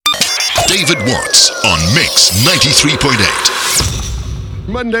David Watts on Mix 93.8.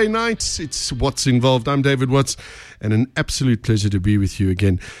 Monday nights, it's What's Involved. I'm David Watts, and an absolute pleasure to be with you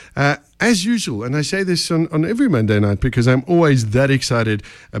again. As usual, and I say this on every Monday night because I'm always that excited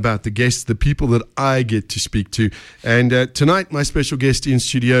about the guests, the people that I get to speak to. And tonight, my special guest in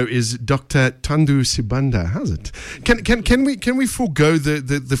studio is Dr Thando Sibanda. How's it? Can we forego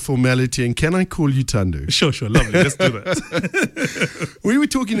the formality, and can I call you Thando? Sure, lovely. Let's do that. We were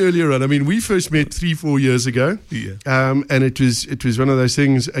talking earlier on. I mean, we first met 3-4 years ago. Yeah. And it was one of those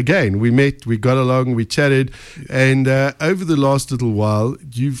things. Again, we met, we got along, we chatted, and over the last little while,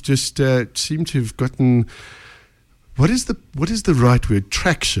 you've just seem to have gotten what is the right word,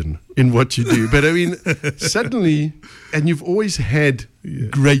 traction in what you do. But I mean, suddenly, and you've always had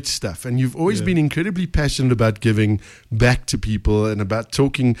great stuff, and you've always been incredibly passionate about giving back to people and about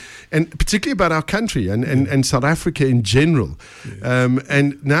talking, and particularly about our country and South Africa in general.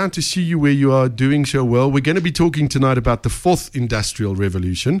 And now to see you where you are doing so well, we're going to be talking tonight about the fourth industrial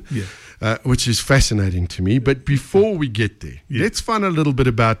revolution, which is fascinating to me. But before we get there, let's find out a little bit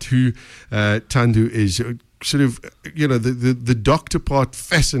about who Thando is. Sort of, the doctor part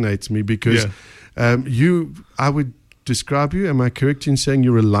fascinates me because I would describe you, am I correct in saying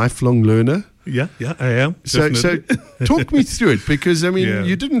you're a lifelong learner? Yeah, I am. So talk me through it, because I mean,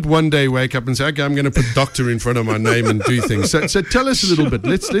 you didn't one day wake up and say, okay, I'm going to put doctor in front of my name and do things. So tell us a little bit.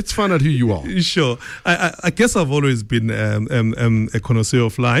 Let's find out who you are. Sure. I guess I've always been a connoisseur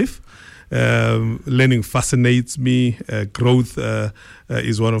of life. Learning fascinates me. Growth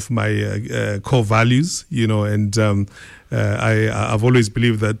is one of my core values, and I've always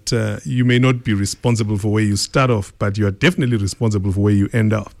believed that you may not be responsible for where you start off, but you are definitely responsible for where you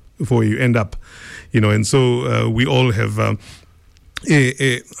end up. And so we all have a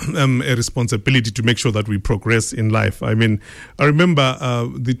responsibility to make sure that we progress in life. I mean, I remember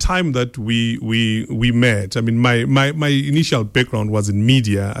the time that we met. I mean, my initial background was in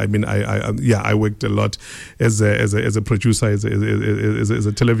media. I mean, I worked a lot as a producer, as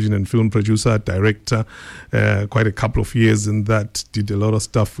a television and film producer, director, quite a couple of years in that. Did a lot of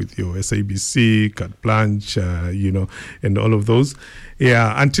stuff with your SABC, Carte Blanche, and all of those.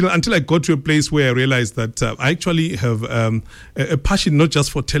 Yeah, until I got to a place where I realized that I actually have a passion not just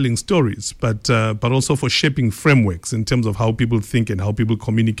for telling stories, but also for shaping frameworks in terms of how people think and how people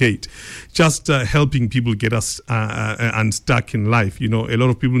communicate. Just helping people get us unstuck in life. A lot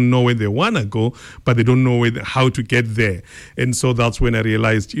of people know where they want to go, but they don't know how to get there. And so that's when I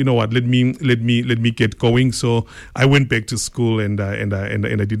realized, what, let me get going. So I went back to school and I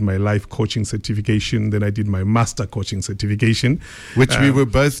did my life coaching certification. Then I did my master coaching certification, which we were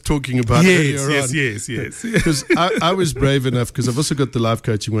both talking about earlier on. Yes. Because I was brave enough, because I've also got the life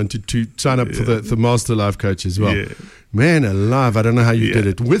coaching one, to sign up for the master life coach as well. Yeah. Man alive, I don't know how you did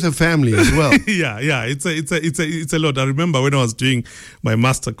it with a family as well. It's a lot. I remember when I was doing my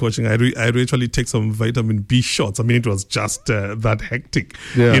master coaching, I actually take some vitamin B shots. I mean, it was just that hectic,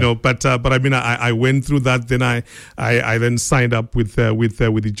 But I mean, I went through that. Then I then signed up with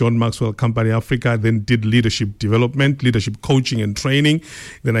the John Maxwell Company Africa. Then did leadership development, leadership coaching and training.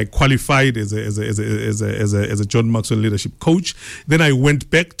 Then I qualified as a John Maxwell leadership coach. Then I went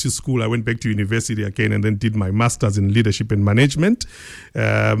back to school. I went back to university again, and then did my masters in leadership and management.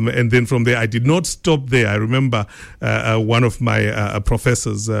 And then from there, I did not stop there. I remember one of my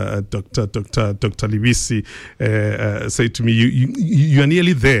professors, Dr Libisi, said to me, you are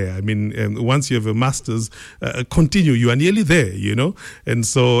nearly there. I mean, once you have a master's, continue. You are nearly there, And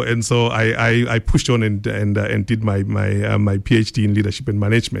so I pushed on and did my PhD in leadership and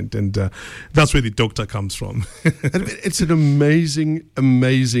management. And that's where the doctor comes from. It's an amazing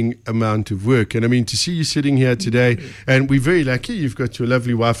amount of work. And I mean, to see you sitting here today, and we're very lucky you've got your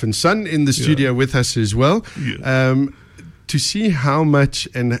lovely wife and son in the studio with us as well. To see how much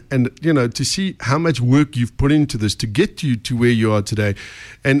and to see how much work you've put into this to get you to where you are today.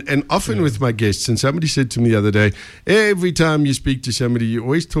 And often with my guests, and somebody said to me the other day, every time you speak to somebody, you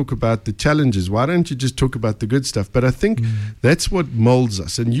always talk about the challenges. Why don't you just talk about the good stuff? But I think that's what molds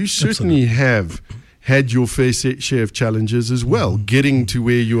us. And you certainly have had your fair share of challenges as well, getting to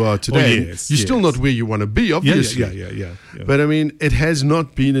where you are today. You're still not where you want to be, obviously. Yeah. But I mean, it has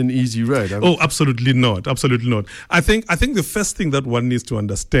not been an easy road. Absolutely not. I think the first thing that one needs to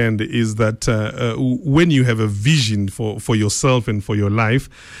understand is that when you have a vision for yourself and for your life,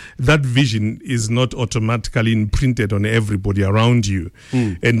 that vision is not automatically imprinted on everybody around you.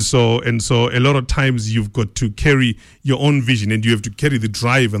 And so a lot of times you've got to carry your own vision, and you have to carry the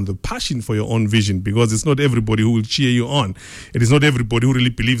drive and the passion for your own vision, because it's not everybody who will cheer you on. It is not everybody who really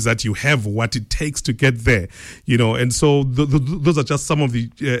believes that you have what it takes to get there, and so those are just some of the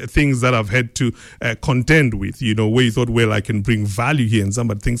things that I've had to contend with, where you thought, well, I can bring value here, and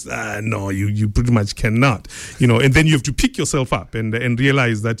somebody thinks, no, you pretty much cannot, and then you have to pick yourself up and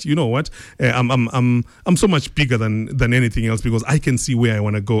realize that, you know what, I'm so much bigger than anything else, because I can see where I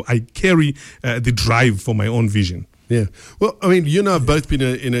want to go. I carry the drive for my own vision. Yeah. Well, I mean, you and I have both been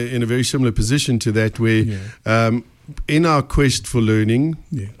in a very similar position to that, where in our quest for learning,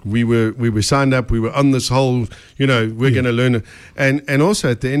 we were signed up, we were on this whole, we're going to learn. And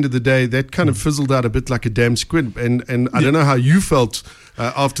also at the end of the day, that kind of fizzled out a bit like a damn squid. And I don't know how you felt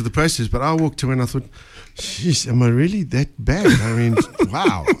after the process, but I walked away and I thought, jeez, am I really that bad? I mean,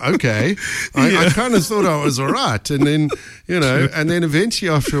 wow, okay. I kind of thought I was all right. And then, and then eventually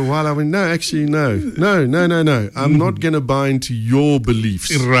after a while, I went, no. I'm not going to buy into your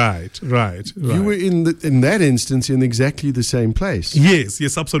beliefs. Right. You were in that instance in exactly the same place.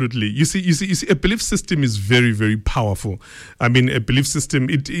 Yes, absolutely. You see, a belief system is very, very powerful. I mean, a belief system,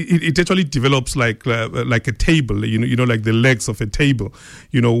 it actually develops like a table, like the legs of a table.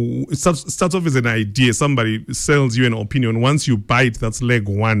 It starts off as an idea. Somebody sells you an opinion. Once you buy it, that's leg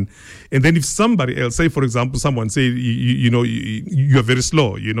one. And then if somebody else, say for example, someone say you are very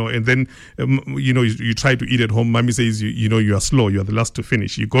slow, and then you try to eat at home. Mommy says you are slow. You are the last to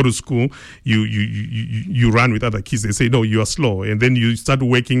finish. You go to school. You run with other kids. They say no, you are slow. And then you start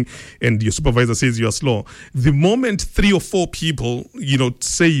working, and your supervisor says you are slow. The moment 3 or 4 people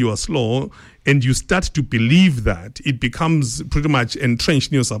say you are slow, and you start to believe that, it becomes pretty much entrenched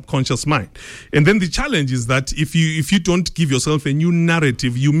in your subconscious mind. And then the challenge is that if you don't give yourself a new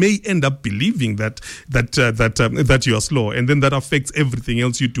narrative, you may end up believing that you are slow, and then that affects everything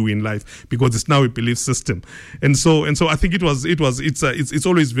else you do in life, because it's now a belief system. And so I think it's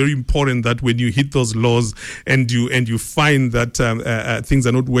always very important that when you hit those laws and you find that things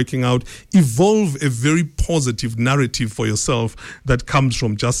are not working out, evolve a very positive narrative for yourself that comes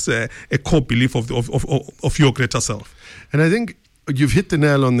from just a core belief of your greater self. And I think you've hit the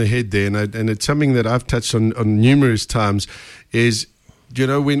nail on the head there, and it's something that I've touched on numerous times, is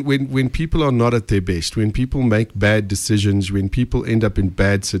when people are not at their best, when people make bad decisions, when people end up in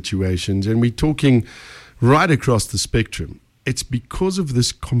bad situations, and we're talking right across the spectrum, it's because of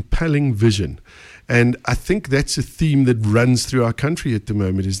this compelling vision. And I think that's a theme that runs through our country at the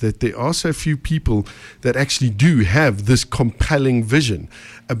moment, is that there are so few people that actually do have this compelling vision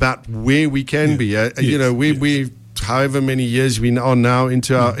about where we can be. We however many years we are now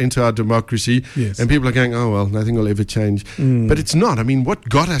into our democracy, and people are going, oh well, nothing will ever change. But it's not. I mean, what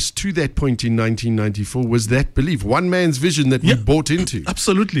got us to that point in 1994 was that belief, one man's vision that we bought into.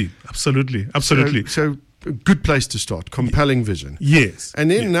 Absolutely. So a good place to start, compelling vision. Yes.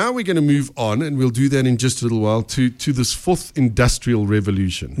 And then now we're going to move on, and we'll do that in just a little while, to this fourth industrial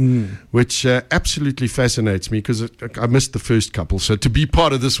revolution, which absolutely fascinates me, because I missed the first couple. So to be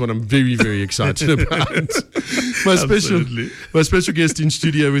part of this one, I'm very, very excited about. My special guest in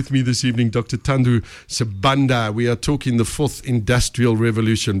studio with me this evening, Dr Thando Sibanda. We are talking the fourth industrial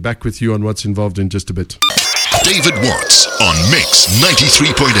revolution. Back with you on What's Involved in just a bit. David Watts on Mix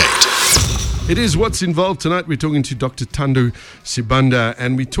 93.8. It is What's Involved. Tonight we're talking to Dr Thando Sibanda,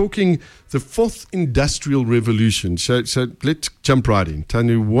 and we're talking the fourth industrial revolution. So let's jump right in.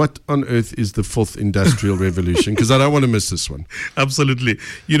 Thando, what on earth is the fourth industrial revolution? Because I don't want to miss this one. Absolutely.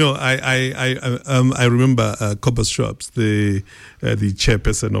 I remember Copper Schwabs, the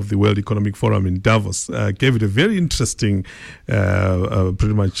chairperson of the World Economic Forum in Davos, gave it a very interesting, he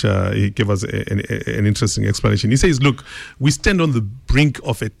gave us an interesting explanation. He says, look, we stand on the brink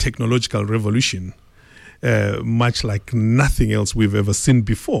of a technological revolution, much like nothing else we've ever seen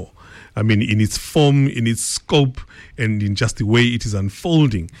before. I mean, in its form, in its scope, and in just the way it is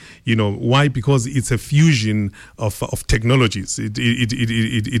unfolding. Why? Because it's a fusion of technologies.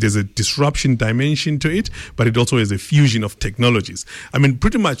 It has a disruption dimension to it, but it also has a fusion of technologies. I mean,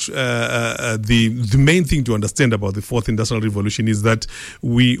 pretty much the main thing to understand about the fourth industrial revolution is that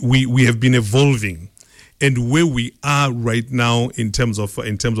we have been evolving. And where we are right now in terms of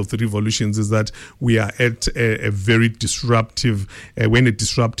the revolutions is that we are at a very disruptive, we're in a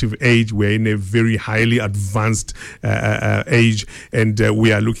disruptive age. We're in a very highly advanced age, and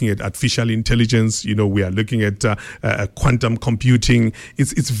we are looking at artificial intelligence. We are looking at quantum computing.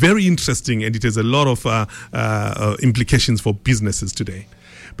 It's very interesting, and it has a lot of implications for businesses today.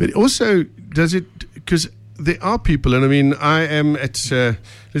 But also, does it, because there are people, and I mean, I am at,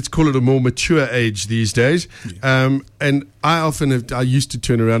 let's call it a more mature age these days, and I used to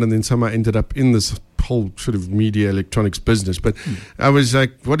turn around, and then somehow ended up in this whole sort of media electronics business. But I was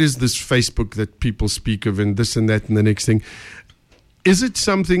like, what is this Facebook that people speak of, and this and that and the next thing? Is it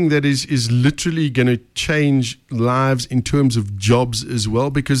something that is literally going to change lives in terms of jobs as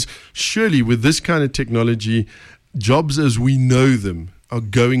well? Because surely with this kind of technology, jobs as we know them are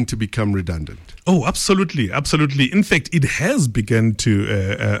going to become redundant. Oh, absolutely, absolutely. In fact, it has begun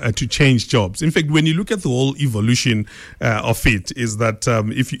to change jobs. In fact, when you look at the whole evolution of it, is that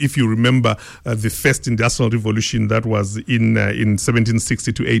if you remember the first industrial revolution that was in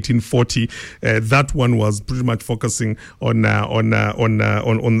 1760 to 1840, that one was pretty much focusing on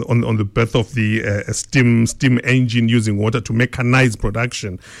the birth of the steam engine using water to mechanize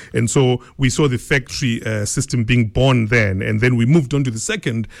production, and so we saw the factory system being born then, and then we moved on to the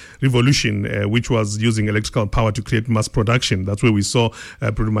second revolution, which was using electrical power to create mass production. That's where we saw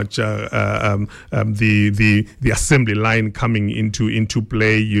pretty much the assembly line coming into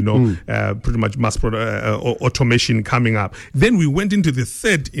play. Pretty much automation coming up. Then we went into the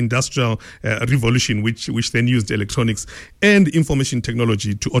third industrial revolution, which then used electronics and information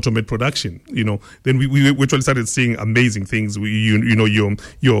technology to automate production. Then we actually started seeing amazing things.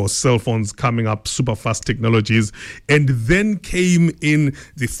 Your cell phones coming up, super fast technologies, and then came in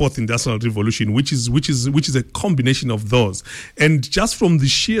the fourth industrial revolution, which is a combination of those. And just from the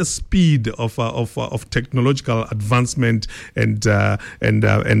sheer speed of technological advancement and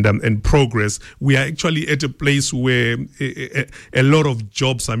progress, we are actually at a place where a lot of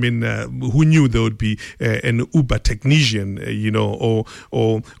jobs. I mean, who knew there would be an Uber technician, or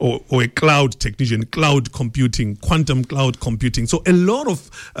a cloud technician, cloud computing, quantum cloud computing. So a lot of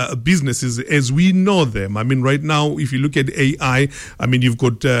businesses as we know them. I mean, right now, if you look at AI, I mean, you've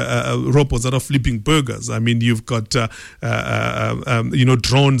got robots that are flipping burgers. I mean, you've got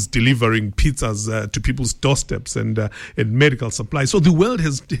drones delivering pizzas to people's doorsteps and medical supplies. So the world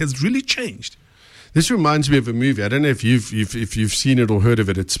has really changed. This reminds me of a movie. I don't know if you've seen it or heard of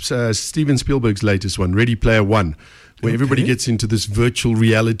it. It's Steven Spielberg's latest one, Ready Player One, where everybody gets into this virtual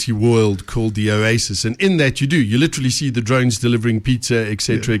reality world called the Oasis. And in that you literally see the drones delivering pizza,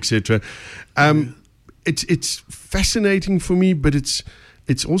 etc., etc. It's fascinating for me, but it's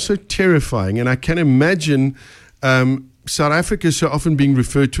also terrifying. And I can imagine South Africa is so often being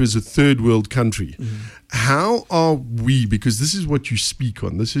referred to as a third world country. How are we, because this is what you speak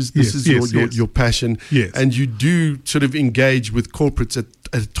on, this is your passion, and you do sort of engage with corporates at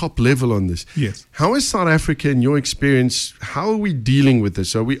a top level on this. Yes. How is South Africa, in your experience, how are we dealing with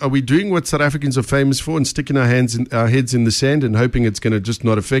this? Are we doing what South Africans are famous for and sticking our heads in the sand and hoping it's going to just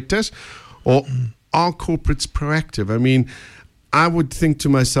not affect us? Or are corporates proactive? I mean, I would think to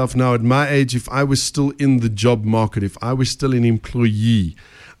myself now at my age, if I was still in the job market, if I was still an employee,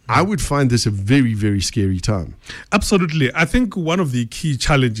 I would find this a very, very scary time. Absolutely. I think one of the key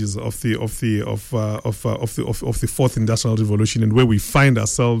challenges of the fourth industrial revolution, and where we find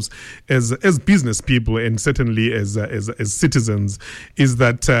ourselves as business people and certainly as citizens, is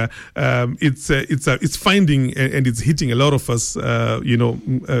that it's finding and it's hitting a lot of us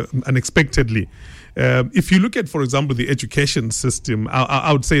unexpectedly. If you look at, for example, the education system,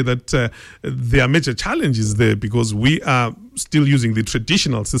 I would say that there are major challenges there, because we are still using the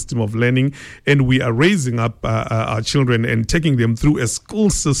traditional system of learning, and we are raising up our children and taking them through a school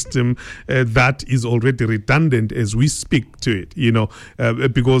system that is already redundant as we speak to it.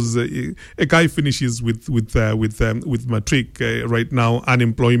 Because a guy finishes with matric right now,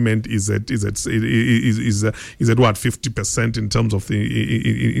 unemployment is at what 50% in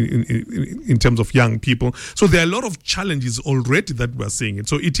terms of young people. So there are a lot of challenges already that we're seeing it.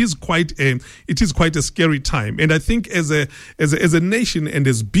 So it is quite a scary time. And I think as a nation and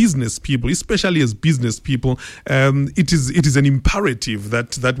as business people, especially as business people, it is an imperative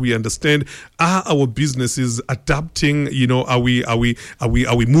that we understand: are our businesses adapting? Are we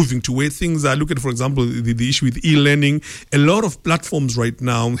moving to where things are? Look at, for example, the issue with e-learning. A lot of platforms right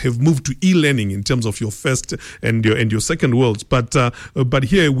now have moved to e-learning in terms of your first and your second worlds. But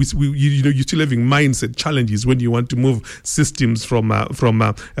here you're still having mindset challenges when you want to move systems from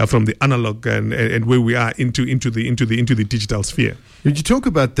the analog and where we are into the digital sphere. Did you talk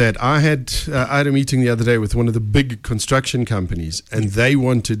about that? I had a meeting the other day with one of the big construction companies, and they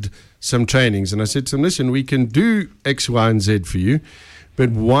wanted some trainings. And I said to them, listen, we can do X, Y, and Z for you,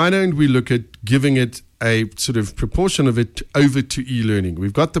 but why don't we look at giving it a sort of proportion of it over to e-learning?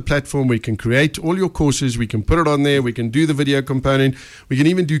 We've got the platform. We can create all your courses. We can put it on there. We can do the video component. We can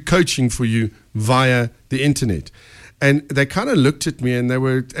even do coaching for you via the internet. And they kind of looked at me, and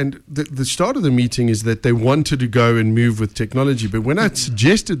the start of the meeting is that they wanted to go and move with technology. But when I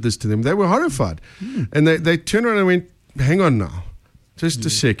suggested this to them, they were horrified. And they turned around and went, hang on now. just a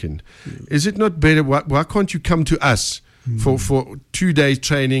second. Is it not better? Why can't you come to us for 2 days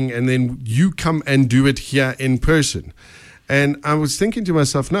training and then you come and do it here in person? And I was thinking to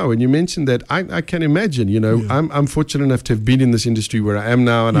myself now, when you mentioned that, I can imagine, I'm fortunate enough to have been in this industry where I am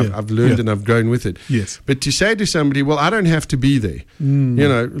now, and I've learned and I've grown with it. Yes. But to say to somebody, well, I don't have to be there.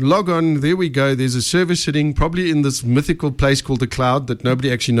 Log on, there we go. There's a server sitting probably in this mythical place called the cloud that nobody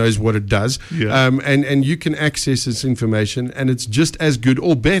actually knows what it does. Yeah. And you can access this information, and it's just as good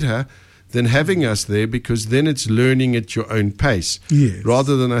or better than having us there, because then it's learning at your own pace,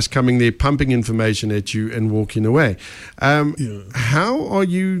 rather than us coming there, pumping information at you and walking away. How are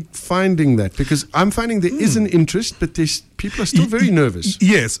you finding that? Because I'm finding there is an interest, but people are still very nervous.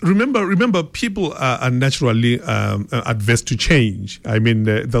 Yes. Remember, people are naturally adverse to change. I mean,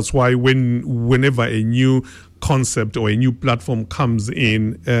 that's why whenever a new concept or a new platform comes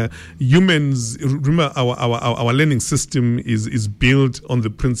in, humans, remember our learning system is built on the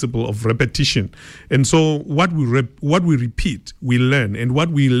principle of repetition, and so what we repeat, we learn, and what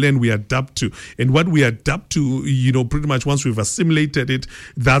we learn, we adapt to, and what we adapt to, pretty much once we've assimilated it,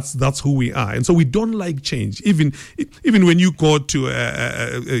 that's who we are. And so we don't like change. Even when you go to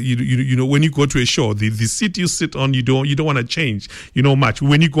when you go to a show, the seat you sit on, you don't want to change much.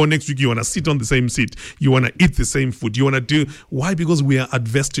 When you go next week, you want to sit on the same seat, you want to eat the same food, you want to do. Why? Because we are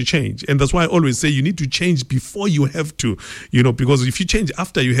adverse to change. And that's why I always say you need to change before you have to, because if you change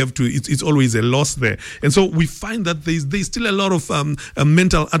after you have to, it's always a loss there. And so we find that there's still a lot of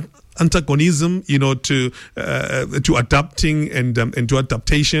mental antagonism, to adapting and to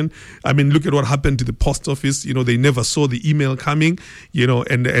adaptation. I mean, look at what happened to the post office. They never saw the email coming,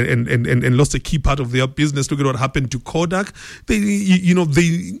 and lost a key part of their business. Look at what happened to Kodak.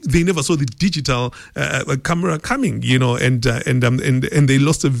 They never saw the digital camera coming, and they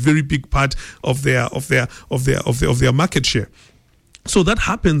lost a very big part of their market share. So that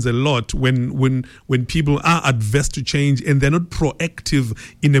happens a lot when people are adverse to change and they're not proactive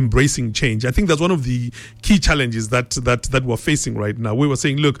in embracing change. I think that's one of the key challenges that we're facing right now. We were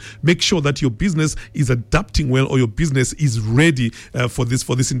saying, look, make sure that your business is adapting well, or your business is ready for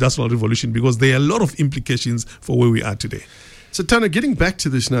this industrial revolution, because there are a lot of implications for where we are today. So, Thando, getting back to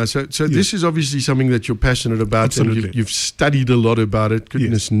this now, so this is obviously something that you're passionate about. Absolutely. And you've studied a lot about it.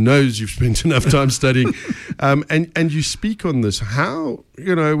 Goodness knows you've spent enough time studying. And you speak on this. How,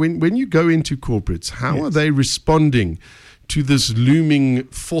 when you go into corporates, how are they responding to this looming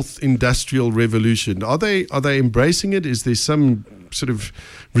fourth industrial revolution? Are they embracing it? Is there some sort of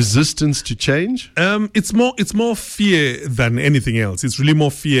resistance to change? It's more fear than anything else. It's really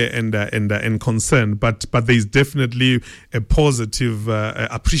more fear and concern. But there's definitely a positive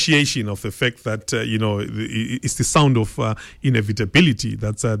appreciation of the fact that it's the sound of inevitability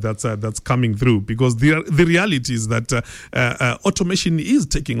that's coming through. Because the reality is that automation is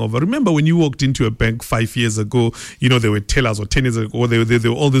taking over. Remember when you walked into a bank 5 years ago, there were tellers, or 10 years ago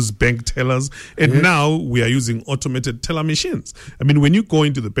there were all these bank tellers, and now we are using automated teller machines. I mean, when you go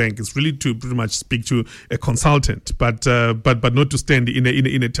into the bank, it's really to pretty much speak to a consultant, but not to stand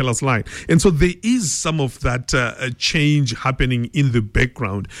in a teller's line. And so there is some of that change happening in the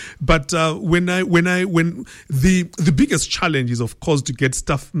background. But when the biggest challenge is, of course, to get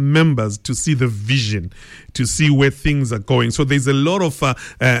staff members to see the vision, to see where things are going. So there's a lot of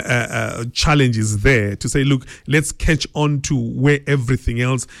challenges there to say, look, let's catch on to where everything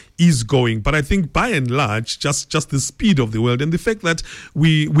else is going. But I think by and large, just the speed of the world and the fact that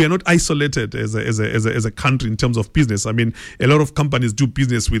we are not isolated as a country in terms of business. I mean, a lot of companies do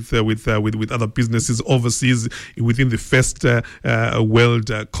business with other businesses overseas within the first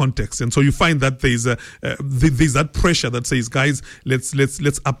world context, and so you find that there's that pressure that says, guys, let's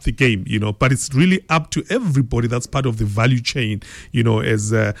up the game, But it's really up to everybody that's part of the value chain,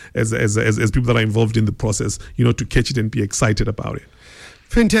 as people that are involved in the process, to catch it and be excited about it.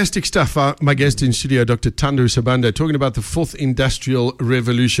 Fantastic stuff. My guest in studio, Dr. Thando Sibanda, talking about the fourth industrial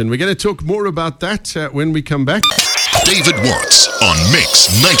revolution. We're going to talk more about that when we come back. David Watts on Mix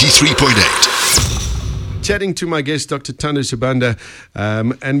 93.8. Chatting to my guest, Dr. Thando Sibanda,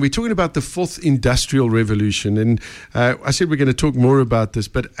 and we're talking about the fourth industrial revolution. And I said we're going to talk more about this,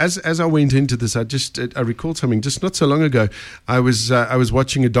 but as I went into this, I recalled something just not so long ago. I was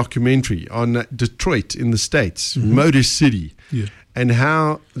watching a documentary on Detroit in the States, Motor City. Yeah. And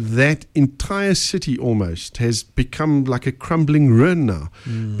how that entire city almost has become like a crumbling ruin now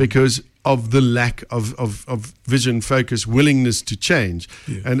because of the lack of vision, focus, willingness to change.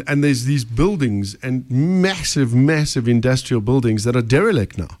 Yeah. And there's these buildings and massive industrial buildings that are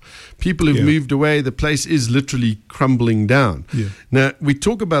derelict now. People have moved away. The place is literally crumbling down. Yeah. Now, we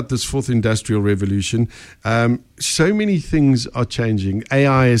talk about this fourth industrial revolution. so many things are changing.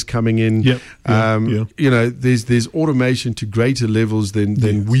 AI is coming in. Yep. You know, there's automation to greater levels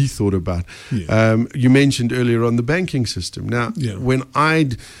than we thought about. Yeah. You mentioned earlier on the banking system. Now, when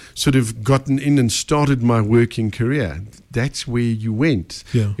I'd sort of gotten in and started my working career, that's where you went.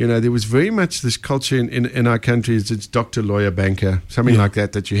 Yeah. You know, there was very much this culture in our country. It's doctor, lawyer, banker, something like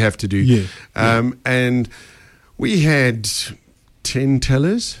that you have to do. Yeah. And we had 10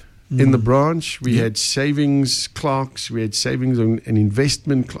 tellers in the branch. We had savings clerks. We had savings and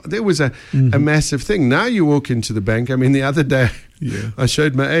investment clerks. There was a massive thing. Now you walk into the bank. I mean, the other day, I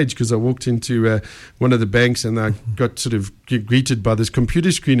showed my age because I walked into one of the banks and I got sort of greeted by this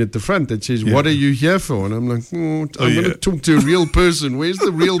computer screen at the front that says, "What are you here for?" And I'm like, I'm going to talk to a real person. Where's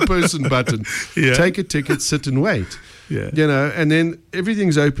the real person button? Take a ticket, sit and wait. You know, and then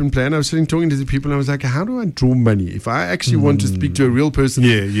everything's open plan. I was sitting talking to the people and I was like, how do I draw money? If I actually want to speak to a real person.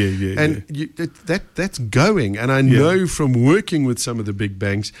 And that's going. And I know from working with some of the big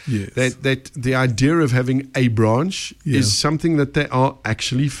banks that the idea of having a branch is something that they are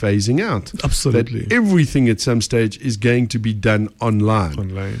actually phasing out. Absolutely. That everything at some stage is going to be done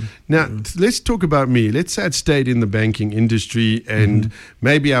online. Now, let's talk about me. Let's say I'd stayed in the banking industry and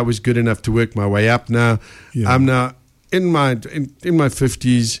maybe I was good enough to work my way up now. I'm now in my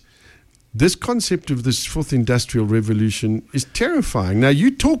 50s. This concept of this fourth industrial revolution is terrifying. Now,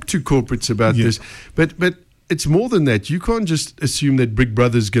 you talk to corporates about this, but it's more than that. You can't just assume that Big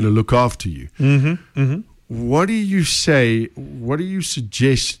Brother's going to look after you. What do you say? What do you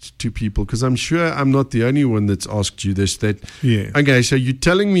suggest to people? Because I'm sure I'm not the only one that's asked you this. Okay, so you're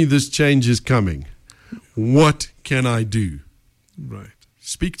telling me this change is coming. What can I do? Right.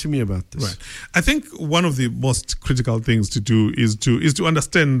 Speak to me about this. Right. I think one of the most critical things to do is to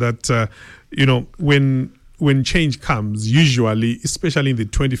understand that when change comes, usually, especially in the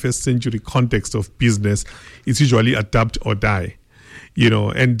 21st century context of business, it's usually adapt or die.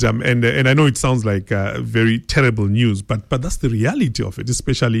 And I know it sounds like very terrible news, but that's the reality of it,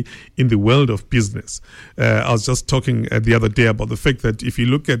 especially in the world of business. I was just talking the other day about the fact that if you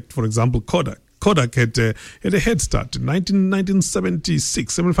look at, for example, Kodak had a head start. In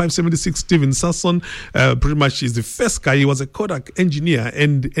 1976, 76, Steven Sasson pretty much is the first guy. He was a Kodak engineer,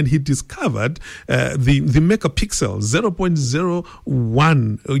 and he discovered the megapixel,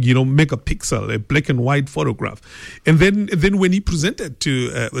 0.01, megapixel, a black and white photograph. And then when he presented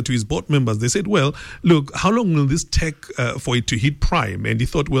to his board members, they said, well, look, how long will this take for it to hit prime? And he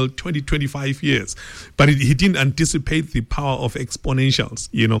thought, well, 25 years. But he didn't anticipate the power of exponentials,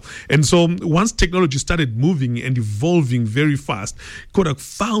 And so once technology started moving and evolving very fast, Kodak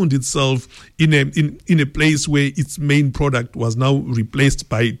found itself in a place where its main product was now replaced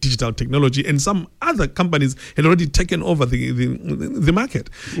by digital technology, and some other companies had already taken over the market.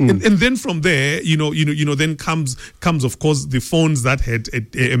 And then from there, then comes of course the phones that had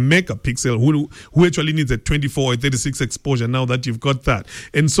a megapixel who actually needs a 24 or 36 exposure. Now that you've got that,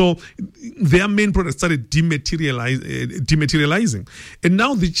 and so their main product started dematerializing. And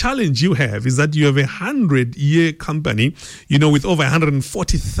now the challenge you have is that you have a 100-year company, with over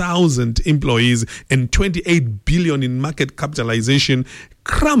 140,000 employees and 28 billion in market capitalization,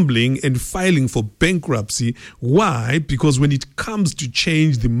 crumbling and filing for bankruptcy. Why? Because when it comes to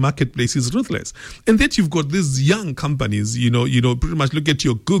change, the marketplace is ruthless. And that you've got these young companies, pretty much look at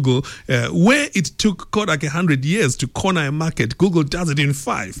your Google, where it took Kodak 100 years to corner a market. Google does it in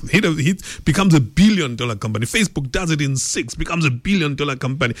 5. It becomes $1 billion company. Facebook does it in 6, becomes $1 billion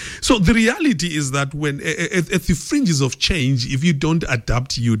company. So the reality is that when at the fringes of change, if you don't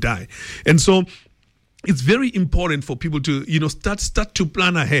adapt, you die. And so it's very important for people to, start to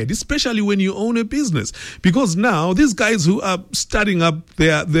plan ahead, especially when you own a business, because now these guys who are starting up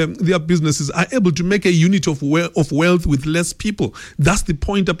their businesses are able to make a unit of wealth with less people. That's the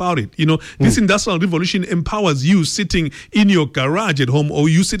point about it. This industrial revolution empowers you sitting in your garage at home, or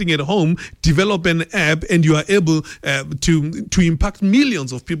you sitting at home, develop an app, and you are able to impact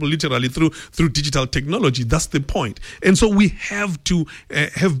millions of people literally through digital technology. That's the point. And so we have to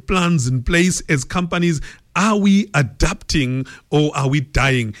have plans in place as companies. Are we adapting or are we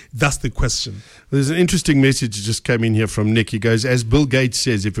dying? That's the question. There's an interesting message that just came in here from Nick. He goes, as Bill Gates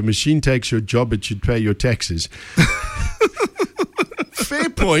says, if a machine takes your job, it should pay your taxes. Fair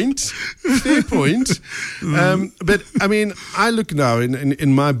point. But I mean, I look now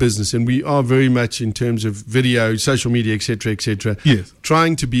in my business, and we are very much in terms of video, social media, etc., yes,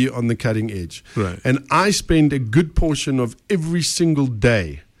 trying to be on the cutting edge. Right. And I spend a good portion of every single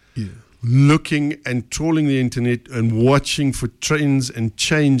day looking and trawling the internet and watching for trends and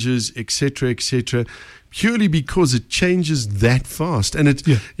changes, etc., purely because it changes that fast. And it,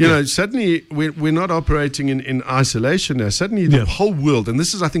 suddenly we're not operating in isolation now. Suddenly the whole world, and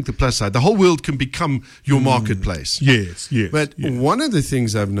this is, I think, the plus side, the whole world can become your marketplace. Yes. But one of the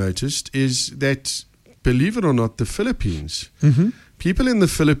things I've noticed is that, believe it or not, the Philippines, people in the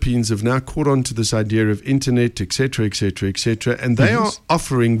Philippines have now caught on to this idea of internet, etc., and they are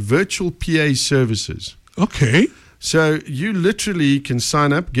offering virtual PA services. Okay. So you literally can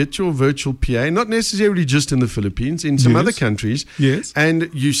sign up, get your virtual PA, not necessarily just in the Philippines, in some other countries. Yes. And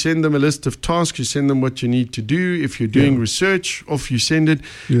you send them a list of tasks, you send them what you need to do. If you're doing research, off you send it.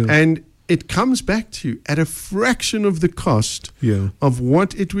 Yeah. And it comes back to you at a fraction of the cost of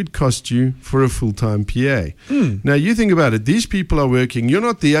what it would cost you for a full-time PA. Now, you think about it. These people are working. You're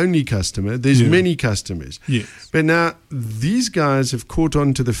not the only customer. There's many customers. Yes. But now, these guys have caught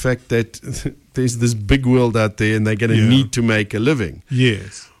on to the fact that there's this big world out there and they're going to need to make a living.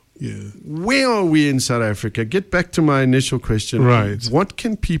 Yes. Yeah. Where are we in South Africa? Get back to my initial question. Right. What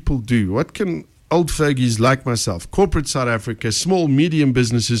can people do? What can old fogies like myself, corporate South Africa, small, medium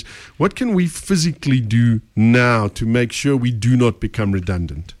businesses, what can we physically do now to make sure we do not become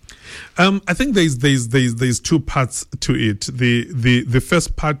redundant? I think there's two parts to it. The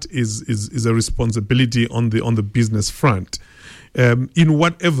first part is a responsibility on the business front. In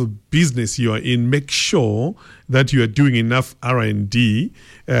whatever business you are in, make sure that you are doing enough R&D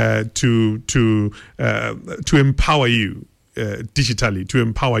to empower you digitally, to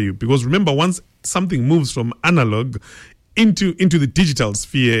empower you. Because remember, once something moves from analog into the digital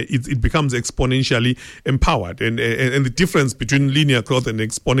sphere, it becomes exponentially empowered. And the difference between linear growth and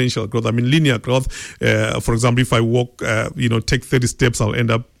exponential growth, I mean, linear growth, for example, if I walk, take 30 steps, I'll end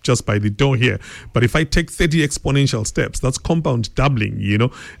up just by the door here. But if I take 30 exponential steps, that's compound doubling,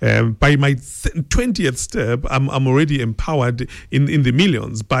 by my 20th step, I'm already empowered in the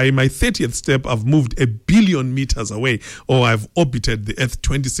millions. By my 30th step, I've moved 1 billion meters away, or I've orbited the Earth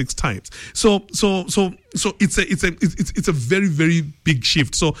 26 times. So it's a very, very big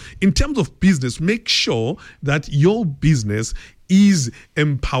shift. So in terms of business, make sure that your business is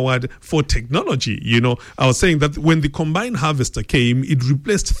empowered for technology. I was saying that when the combine harvester came, it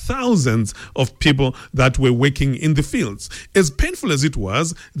replaced thousands of people that were working in the fields. As painful as it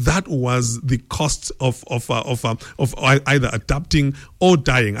was, that was the cost of either adapting or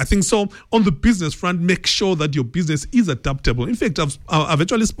dying. I think so. On the business front, make sure that your business is adaptable. In fact, I've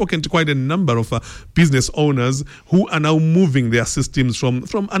actually spoken to quite a number of business owners who are now moving their systems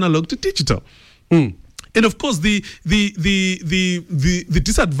from analog to digital. And of course, the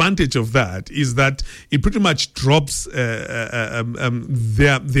disadvantage of that is that it pretty much drops their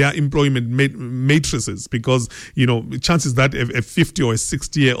employment matrices, because chances that a 50 or a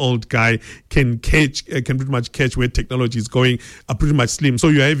 60-year-old guy can pretty much catch where technology is going are pretty much slim. So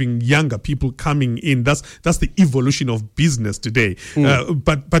you're having younger people coming in. That's the evolution of business today.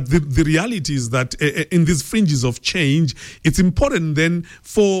 But the reality is that in these fringes of change, it's important then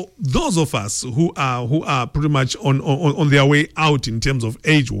for those of us who are pretty much on their way out in terms of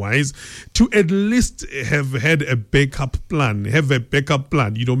age-wise, to at least have had a backup plan.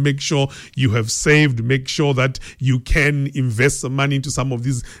 Make sure you have saved, make sure that you can invest some money into some of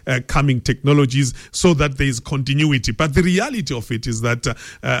these coming technologies so that there is continuity. But the reality of it is that,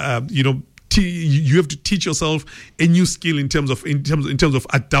 you have to teach yourself a new skill in terms of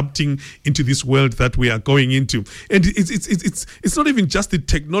adapting into this world that we are going into. And it's not even just the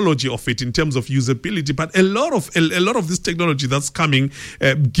technology of it in terms of usability, but a lot of this technology that's coming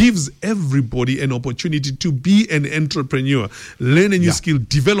gives everybody an opportunity to be an entrepreneur, learn a new skill,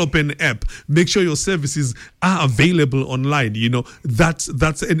 develop an app, make sure your services are available online. That's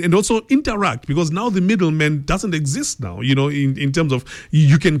and also interact, because now the middleman doesn't exist now. In terms of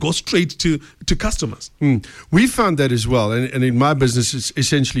you can go straight to customers. We found that as well. And in my business, it's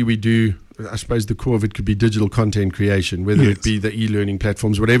essentially we do, I suppose the core of it could be digital content creation, whether it be the e-learning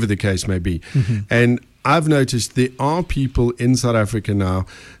platforms, whatever the case may be. And I've noticed there are people in South Africa now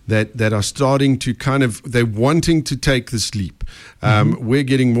that are starting to they're wanting to take this leap. We're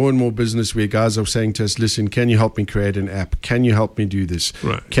getting more and more business where guys are saying to us, listen, can you help me create an app? Can you help me do this?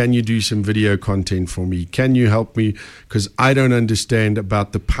 Right. Can you do some video content for me? Can you help me? Because I don't understand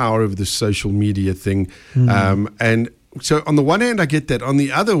about the power of the social media thing. And so on the one hand, I get that. On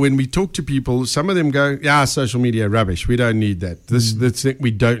the other, when we talk to people, some of them go, "Yeah, social media rubbish. We don't need that. This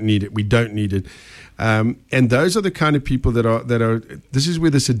we don't need it. We don't need it." And those are the kind of people that are. This is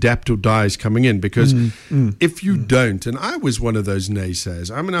where this adapt or die is coming in, because if you don't, and I was one of those naysayers.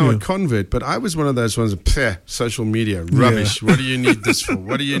 I'm now a convert, but I was one of those ones. Social media rubbish. What do you need this for?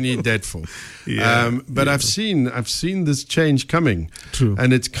 What do you need that for? But I've seen this change coming. True.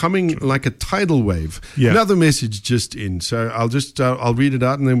 And it's coming like a tidal wave. Yeah. Another message just in. So I'll read it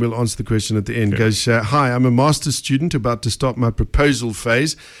out and then we'll answer the question at the end. It goes, hi, I'm a master's student about to start my proposal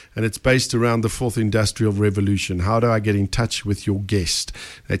phase, and it's based around the fourth industrial revolution. How do I get in touch with your guest?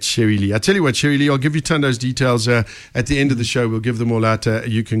 That's Sherry Lee. I tell you what, Sherry Lee, I'll give you Thando's details at the end of the show. We'll give them all out.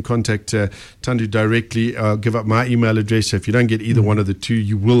 You can contact Thando directly. I'll give up my email address. So if you don't get either one of the two,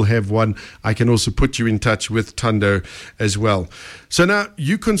 you will have one. I can also put you in touch with Thando as well. So now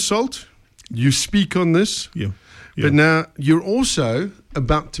you consult, you speak on this, but now you're also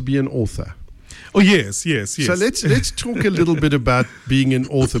about to be an author. Oh, yes. So let's talk a little bit about being an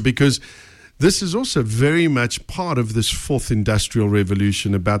author, because this is also very much part of this fourth industrial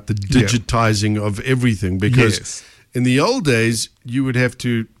revolution about the digitizing of everything. Because in the old days, you would have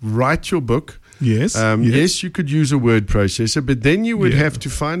to write your book. Yes. Yes, you could use a word processor, but then you would have to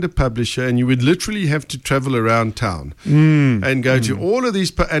find a publisher, and you would literally have to travel around town and go to all of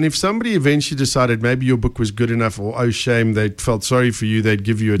these. And if somebody eventually decided maybe your book was good enough, or oh shame, they felt sorry for you, they'd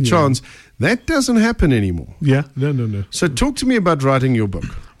give you a chance. That doesn't happen anymore. Yeah, no. So talk to me about writing your book.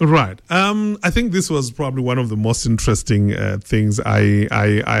 Right. I think this was probably one of the most interesting things I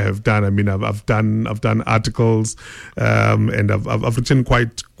have done. I mean, I've done articles, and I've written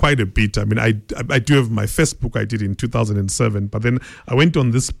quite a bit. I mean, I do have my first book I did in 2007, but then I went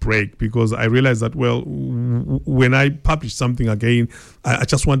on this break because I realized that, well, when I publish something again, I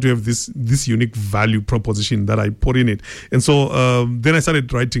just want to have this unique value proposition that I put in it. And so then I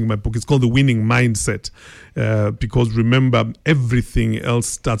started writing my book. It's called The Winning Mindset, because remember, everything else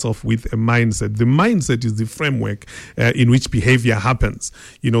starts off with a mindset. The mindset is the framework in which behavior happens.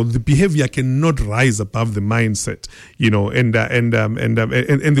 The behavior cannot rise above the mindset.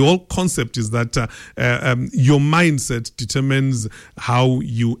 And the whole concept is that your mindset determines how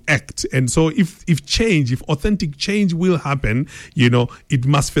you act. And so if authentic change will happen, it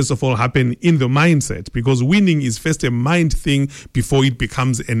must first of all happen in the mindset, because winning is first a mind thing before it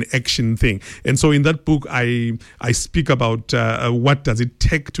becomes an action thing. And so in that book, I speak about what does it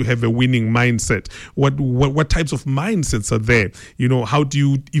take to have a winning mindset. What types of mindsets are there? How do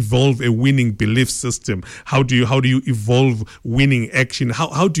you evolve a winning belief system? How do you evolve winning action?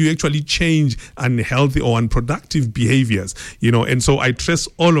 How do you actually change unhealthy or unproductive behaviors? And so I trace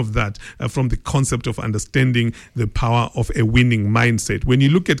all of that from the concept of understanding the power of a winning mindset. When you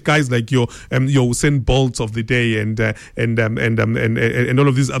look at guys like your Usain Bolts of the day and all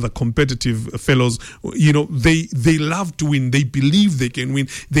of these other competitive fellows, they love to win. They believe they can win.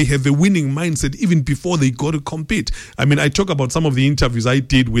 They have a winning mindset even before they go to compete. I mean, I talk about some of the interviews I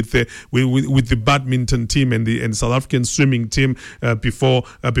did with the badminton team and the South African swimming team before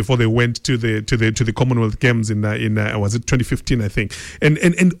they went to the Commonwealth Games in was it 2015, I think.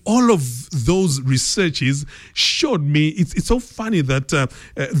 And all of those researches showed me it's so funny that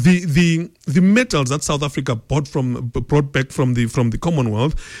the medals that South Africa brought back from the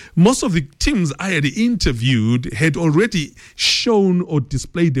Commonwealth, most of the teams I had interviewed had already shown or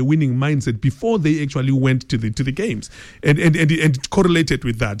displayed a winning mindset before they actually went to the games, and it correlated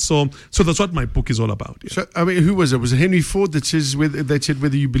with that. So that's what my book is all about. Yeah. So I mean, who was it? Was it Henry Ford that said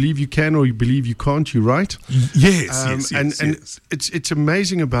whether you believe you can or you believe you can't, you right? Yes. And it's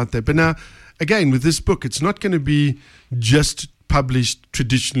amazing about that. But now, again, with this book, it's not going to be just published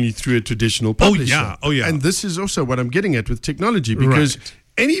traditionally through a traditional publisher. Oh yeah. And this is also what I'm getting at with technology, because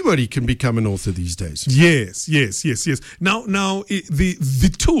anybody can become an author these days. Yes. Now,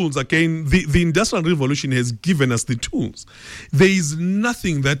 the tools, again, the Industrial Revolution has given us the tools. There is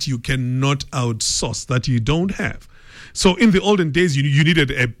nothing that you cannot outsource that you don't have. So in the olden days, you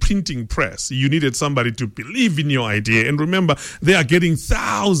needed a printing press. You needed somebody to believe in your idea. And remember, they are getting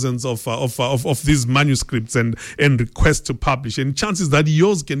thousands of these manuscripts and requests to publish. And chances that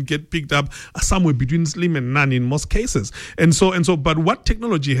yours can get picked up are somewhere between slim and none in most cases. And so. But what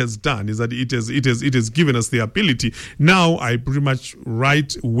technology has done is that it has given us the ability. Now I pretty much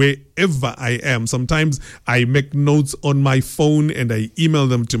write wherever I am. Sometimes I make notes on my phone and I email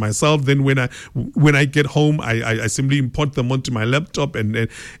them to myself. Then when I get home, I simply import them onto my laptop, and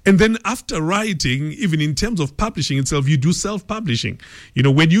then after writing, even in terms of publishing itself, you do self-publishing.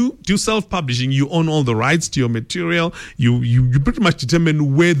 When you do self-publishing, you own all the rights to your material. You pretty much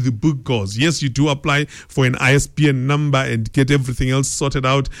determine where the book goes. Yes, you do apply for an ISBN number and get everything else sorted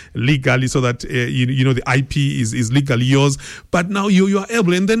out legally so that the IP is legally yours. But now you are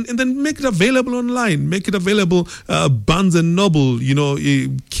able, and then make it available online, make it available Barnes and Noble,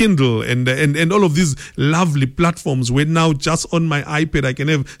 Kindle, and all of these lovely platforms where now just on my iPad I can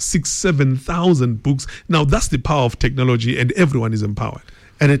have 6,000-7,000 books. Now that's the power of technology, and everyone is empowered.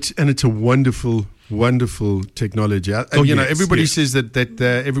 And it's a wonderful technology. Everybody says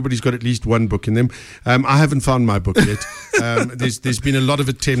that everybody's got at least one book in them. I haven't found my book yet. There's been a lot of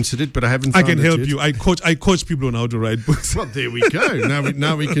attempts at it, but I haven't found it yet. I can help you. I coach people on how to write books. Well, there we go.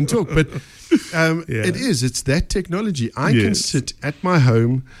 Now we can talk. But it's that technology. I can sit at my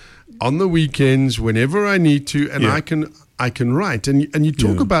home on the weekends whenever I need to, and I can write. And you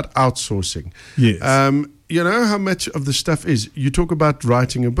talk about outsourcing. Yes. You know how much of the stuff is. You talk about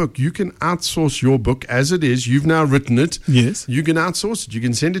writing a book. You can outsource your book as it is. You've now written it. Yes. You can outsource it. You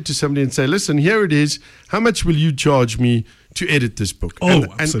can send it to somebody and say, listen, here it is. How much will you charge me to edit this book?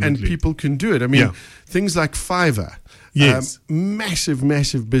 Absolutely. And people can do it. I mean, things like Fiverr. Yes.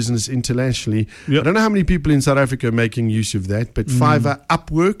 Massive business internationally. Yep. I don't know how many people in South Africa are making use of that, but Fiverr,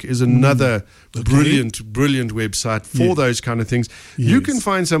 Upwork is another brilliant website for those kind of things. Yes. You can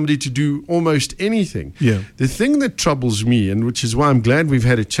find somebody to do almost anything. Yeah. The thing that troubles me, and which is why I'm glad we've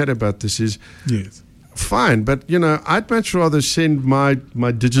had a chat about this, is fine, but I'd much rather send my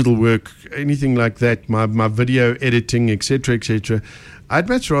digital work, anything like that, my video editing, etc., I'd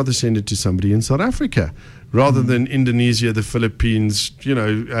much rather send it to somebody in South Africa rather than Indonesia, the Philippines.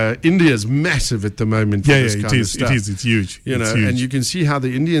 India's massive at the moment for this kind of stuff. It is. It's huge. It's huge. And you can see how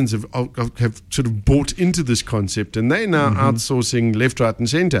the Indians have sort of bought into this concept, and they're now outsourcing left, right, and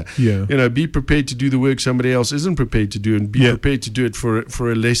center. Yeah. Be prepared to do the work somebody else isn't prepared to do, and be prepared to do it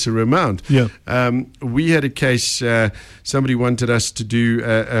for a lesser amount. Yeah. We had a case. Somebody wanted us to do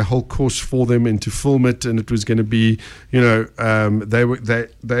a whole course for them and to film it, and it was going to be, they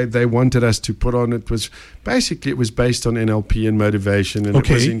wanted us to put on. It was based on NLP and motivation, and it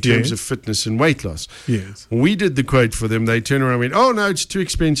was in terms of fitness and weight loss. Yes. When we did the quote for them, they turned around and went, oh, no, it's too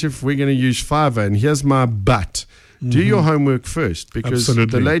expensive. We're going to use Fiverr. And here's my but. Do your homework first, because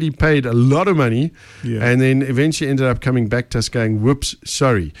the lady paid a lot of money and then eventually ended up coming back to us going, whoops,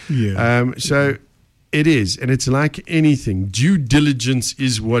 sorry. Yeah. So it is, and it's like anything. Due diligence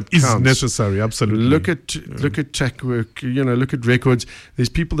is what counts. Is necessary, absolutely. Look at track work. Look at records. There's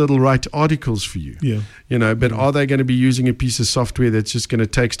people that'll write articles for you. But are they going to be using a piece of software that's just going to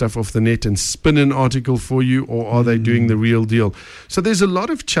take stuff off the net and spin an article for you, or are they doing the real deal? So there's a lot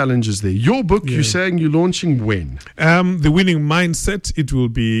of challenges there. Your book, you're saying you're launching when? The Winning Mindset. It will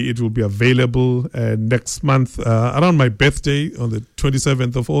be available next month around my birthday on the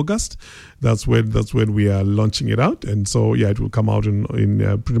 27th of August. That's when we are launching it out, and so it will come out in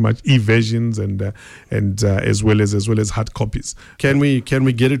pretty much e-versions and as well as hard copies. Can we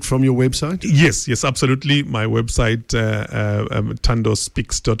get it from your website? Yes, absolutely. My website,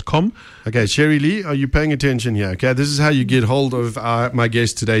 thandospeaks.com. Okay, Sherry Lee, are you paying attention here? Okay, this is how you get hold of my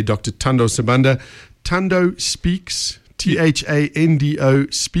guest today, Dr. Thando Sibanda. Thando Speaks,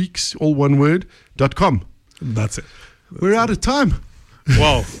 THANDO Speaks, all one word, .com. That's it. We're out of time.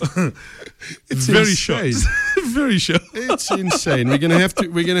 Wow, it's very short. Very short. It's insane. We're gonna have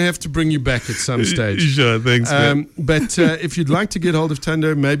to bring you back at some stage. Sure, thanks. But if you'd like to get hold of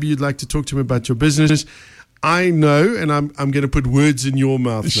Thando, maybe you'd like to talk to him about your business. I know, and I'm going to put words in your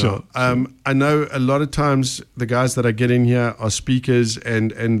mouth now. Sure. I know a lot of times the guys that I get in here are speakers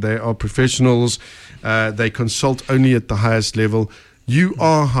and they are professionals. They consult only at the highest level. You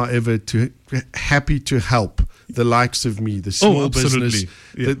are, however, happy to help the likes of me, the small business,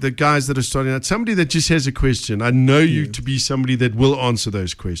 the guys that are starting out, somebody that just has a question. I know you to be somebody that will answer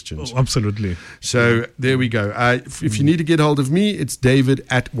those questions. Oh, absolutely. So there we go. If you need to get hold of me, it's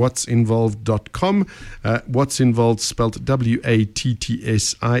david@what'sinvolved.com. What's Involved spelled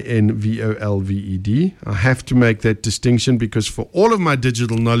WATTSINVOLVED. I have to make that distinction because for all of my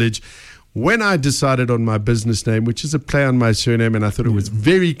digital knowledge, when I decided on my business name, which is a play on my surname, and I thought it was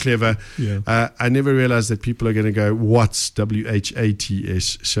very clever, I never realized that people are going to go, what's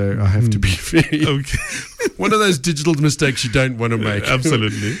WHATS? So I have to be very One of those digital mistakes you don't want to make.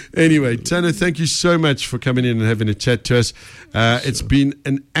 Absolutely. Anyway, Thando, thank you so much for coming in and having a chat to us. It's been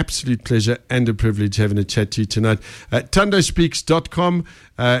an absolute pleasure and a privilege having a chat to you tonight. ThandoSpeaks.com.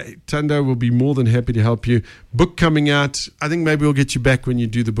 Thando will be more than happy to help you. Book coming out. I think maybe we'll get you back when you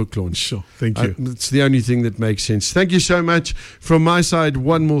do the book launch. Sure. Thank you. It's the only thing that makes sense. Thank you so much. From my side,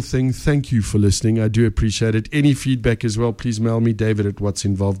 one more thing. Thank you for listening. I do appreciate it. Any feedback as well, please mail me,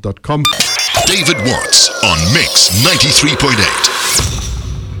 david@what'sinvolved.com. David Watts on Mix 93.8.